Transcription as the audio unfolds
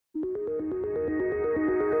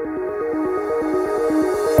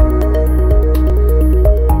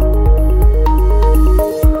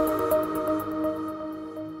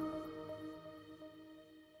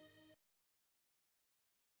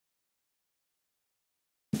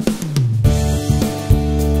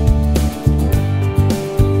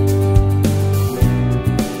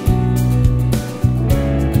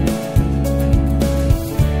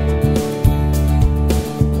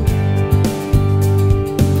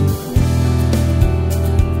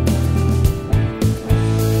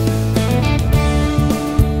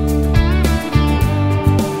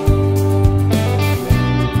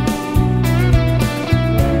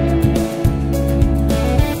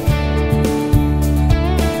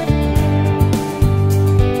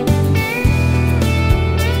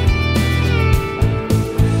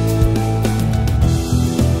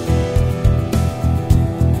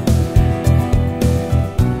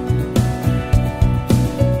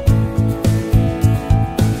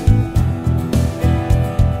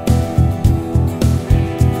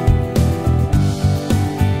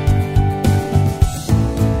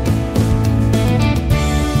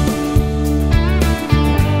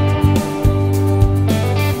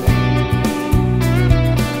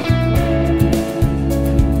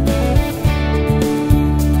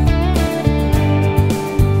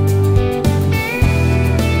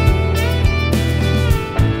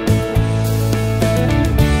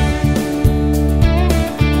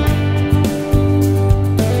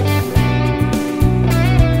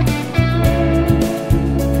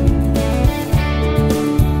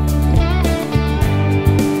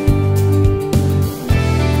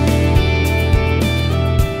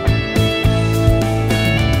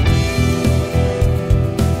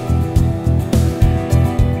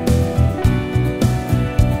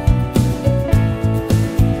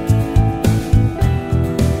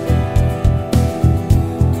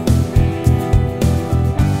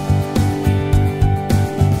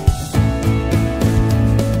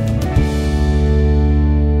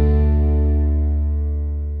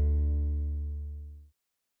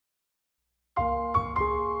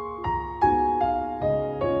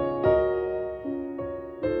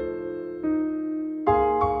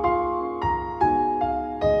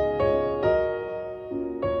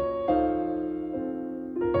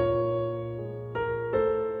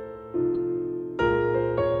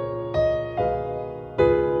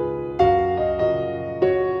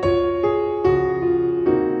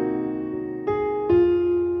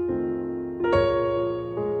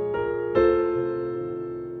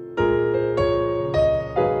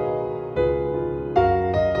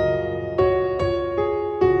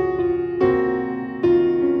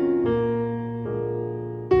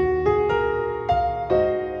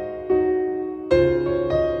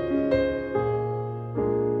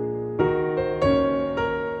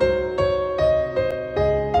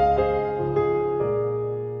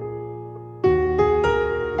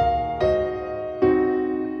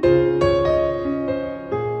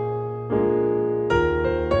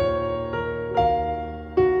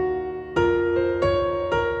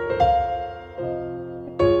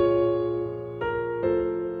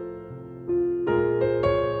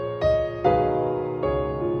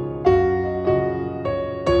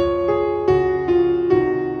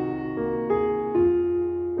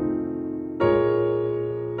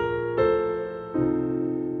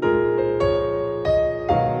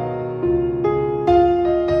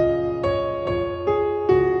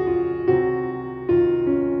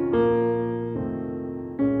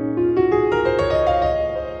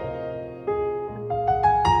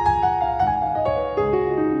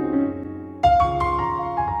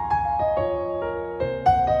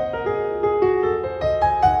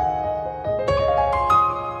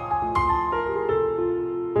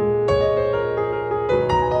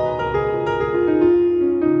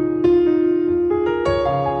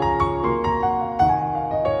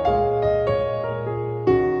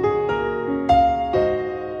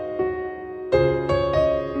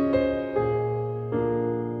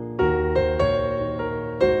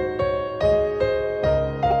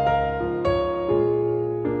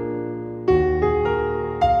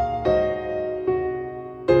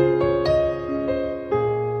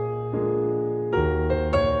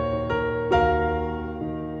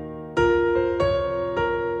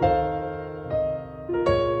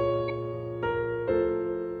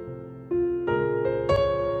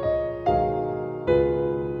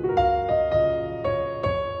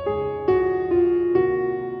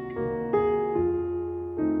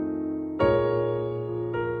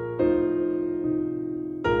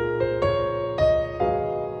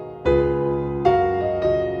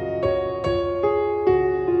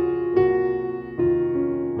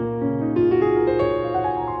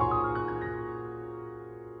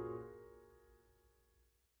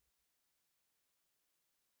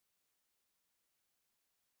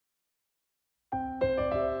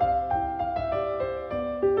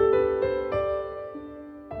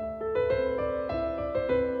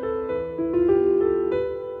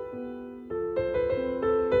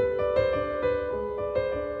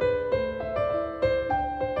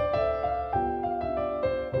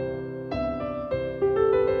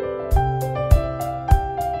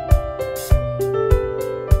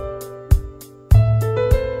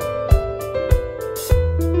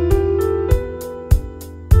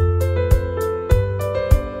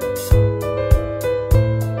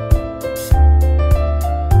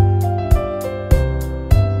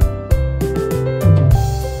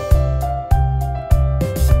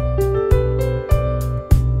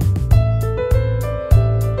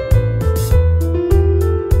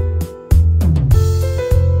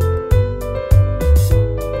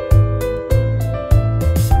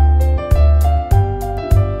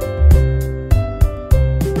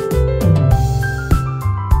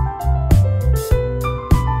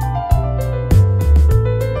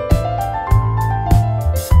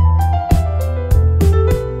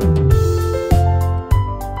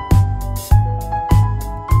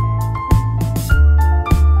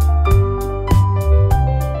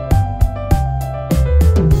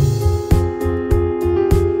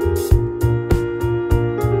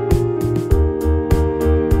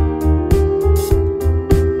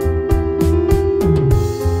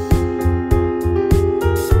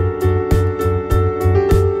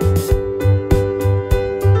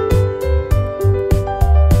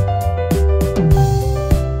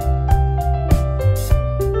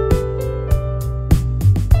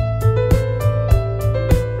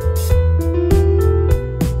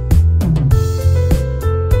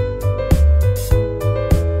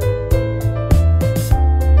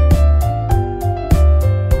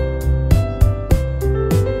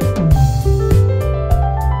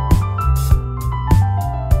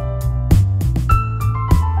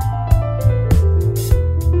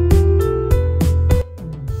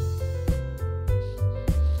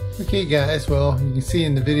Okay guys, well you can see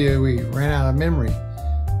in the video we ran out of memory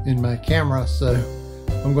in my camera, so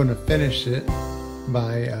I'm going to finish it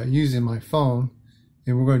by using my phone,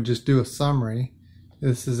 and we're going to just do a summary.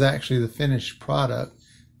 This is actually the finished product.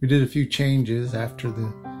 We did a few changes after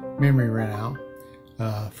the memory ran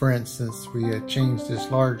out. For instance, we had changed this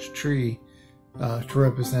large tree to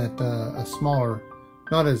represent a smaller,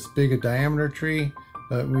 not as big a diameter tree,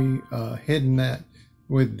 but we hidden that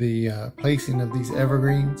with the placing of these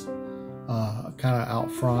evergreens kind of out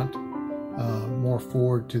front, more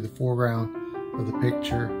forward to the foreground of the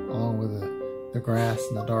picture, along with the grass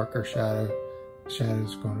and the darker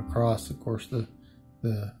shadows going across, of course, the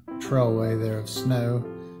trailway there of snow.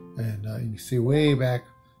 And you can see way back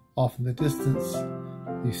off in the distance,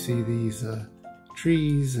 you see these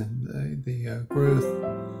trees and the growth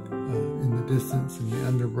in the distance, and the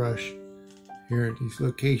underbrush here at these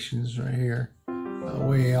locations right here.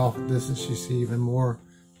 Way off in the distance you see even more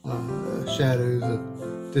shadows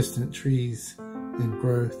of distant trees and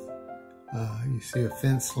growth. You see a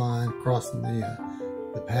fence line crossing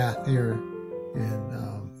the path here,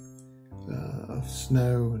 and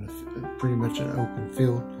snow and pretty much an open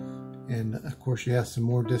field. And of course you have some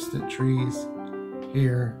more distant trees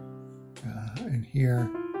here and here,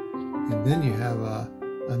 and then you have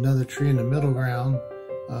another tree in the middle ground,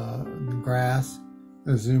 the grass.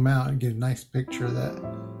 I'll zoom out and get a nice picture of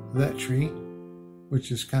that tree, which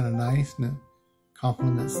is kind of nice, and it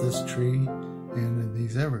complements this tree and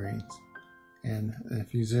these evergreens. And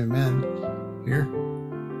if you zoom in here,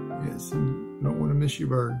 yes, you don't want to miss your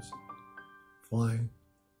birds flying.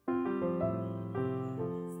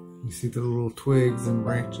 You see the little twigs and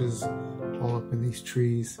branches all up in these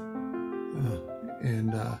trees,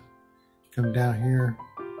 and come down here,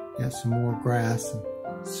 got some more grass and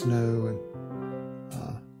snow, and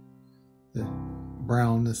the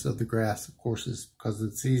brownness of the grass, of course, is because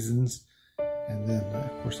of the seasons. And then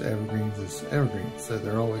of course the evergreens is evergreens, so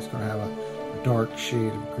they're always going to have a dark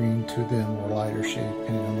shade of green to them, or lighter shade,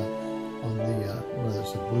 depending on the whether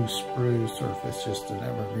it's a blue spruce or if it's just an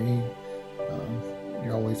evergreen.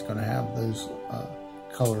 You're always going to have those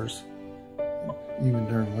colors even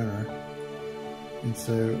during winter. And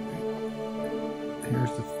so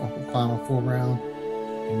here's the final foreground,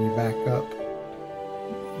 and you back up,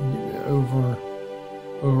 you get the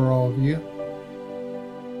overall view.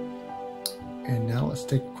 And now let's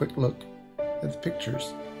take a quick look at the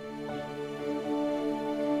pictures.